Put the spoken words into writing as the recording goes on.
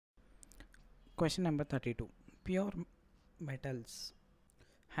Question number 32. Pure metals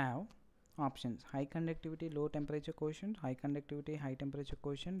have options: high conductivity, low temperature quotient; high conductivity, high temperature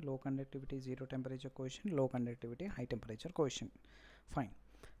quotient; low conductivity, zero temperature quotient; low conductivity, high temperature quotient. Fine.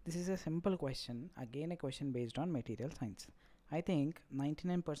 This is a simple question, again a question based on material science. I think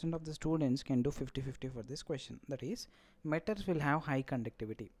 99% of the students can do 50-50 for this question. That is, metals will have high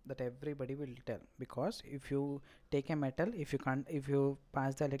conductivity. That everybody will tell, because if you take a metal, if you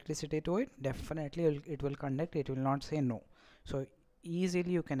pass the electricity to it, definitely it will conduct. It will not say no. So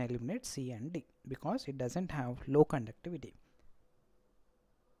easily you can eliminate C and D because it doesn't have low conductivity.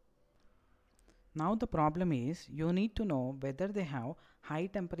 Now the problem is you need to know whether they have high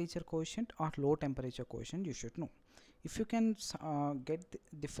temperature quotient or low temperature quotient. You should know. If you can get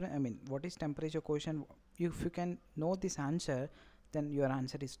different, what is temperature quotient, if you can know this answer, then your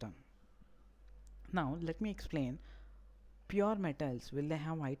answer is done. Now let me explain. Pure metals, will they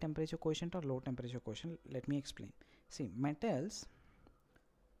have high temperature quotient or low temperature quotient? Let me explain. See, metals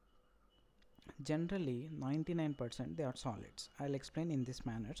generally 99% they are solids. I'll explain in this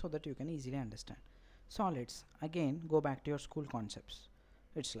manner so that you can easily understand. Solids, again go back to your school concepts.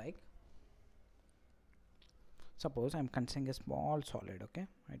 It's like, suppose I'm considering a small solid, okay?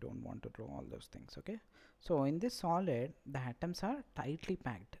 I don't want to draw all those things, okay? So in this solid, the atoms are tightly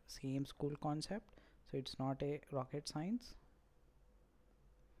packed. Same school concept, so it's not a rocket science.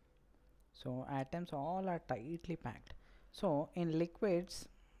 So atoms all are tightly packed. So in liquids,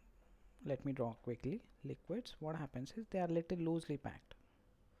 let me draw quickly. Liquids, what happens is they are little loosely packed.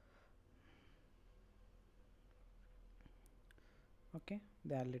 Okay,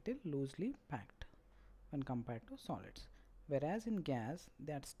 they are little loosely packed when compared to solids, whereas in gas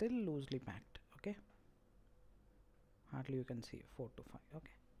they are still loosely packed. Okay, hardly you can see 4 to 5.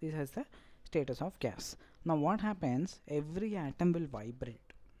 Okay, this is the status of gas. Now what happens, every atom will vibrate.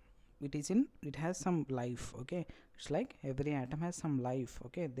 It has some life. Okay, it's like every atom has some life.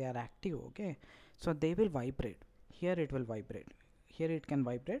 Okay, they are active. Okay, so they will vibrate. Here it will vibrate, here it can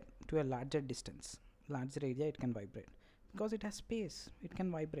vibrate to a larger distance, larger area it can vibrate, because it has space, it can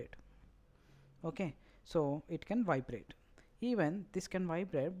vibrate. Okay, so it can vibrate. Even this can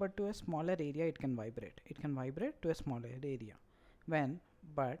vibrate, but to a smaller area it can vibrate. It can vibrate to a smaller area.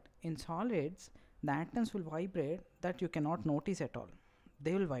 But in solids, the atoms will vibrate that you cannot notice at all.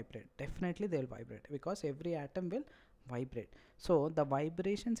 They will vibrate. Definitely they will vibrate, because every atom will vibrate. So the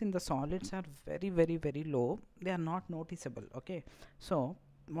vibrations in the solids are very, very, very low. They are not noticeable. Okay, so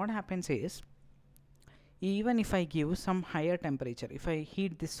what happens is, even if I give some higher temperature, if I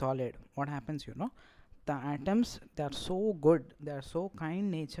heat this solid, what happens, the atoms, they are so good, they are so kind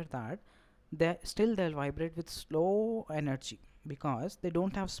nature that they'll vibrate with slow energy, because they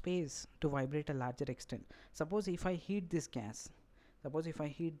don't have space to vibrate a larger extent. Suppose if I heat this gas,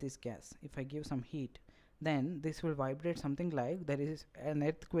 if I give some heat, then this will vibrate something like there is an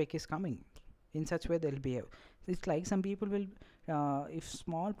earthquake is coming. In such way they'll behave. It's like some people will, if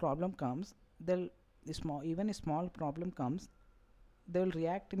small problem comes, even a small problem comes, they will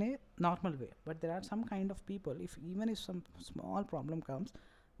react in a normal way. But there are some kind of people, even if some small problem comes,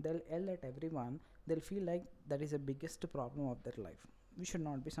 they'll yell at everyone. They'll feel like that is the biggest problem of their life. We should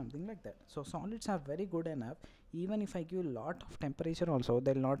not be something like that. So solids are very good enough. Even if I give lot of temperature also,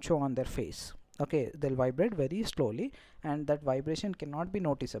 they'll not show on their face. Okay, they'll vibrate very slowly, and that vibration cannot be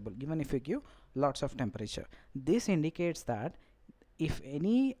noticeable even if you give lots of temperature. This indicates that if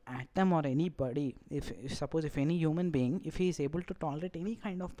any atom or anybody, if suppose if any human being, if he is able to tolerate any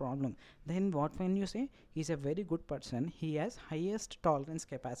kind of problem, then what when you say he's a very good person, he has highest tolerance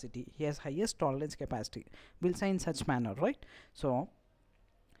capacity, we'll say in such manner, right? So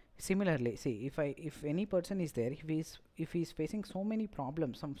similarly, see, if any person is there, if he is facing so many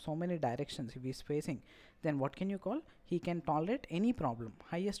problems, so many directions if he is facing, then what can you call? He can tolerate any problem.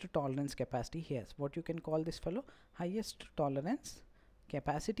 Highest tolerance capacity he has. What you can call this fellow? Highest tolerance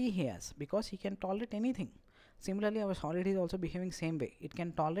capacity he has, because he can tolerate anything. Similarly, our solid is also behaving same way. It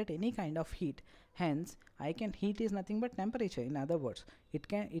can tolerate any kind of heat. Hence, heat is nothing but temperature. In other words, it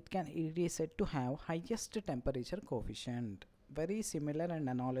is said to have highest temperature coefficient. Very similar an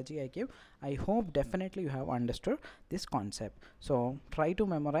analogy I give. I hope definitely you have understood this concept. So try to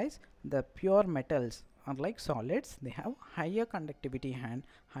memorize. The pure metals, unlike solids, they have higher conductivity and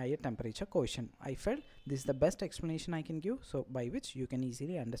higher temperature quotient. I felt this is the best explanation I can give, so by which you can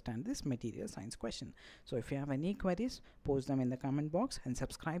easily understand this material science question. So if you have any queries, post them in the comment box, and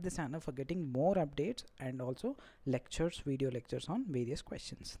subscribe the channel for getting more updates and also video lectures on various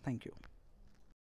questions. Thank you.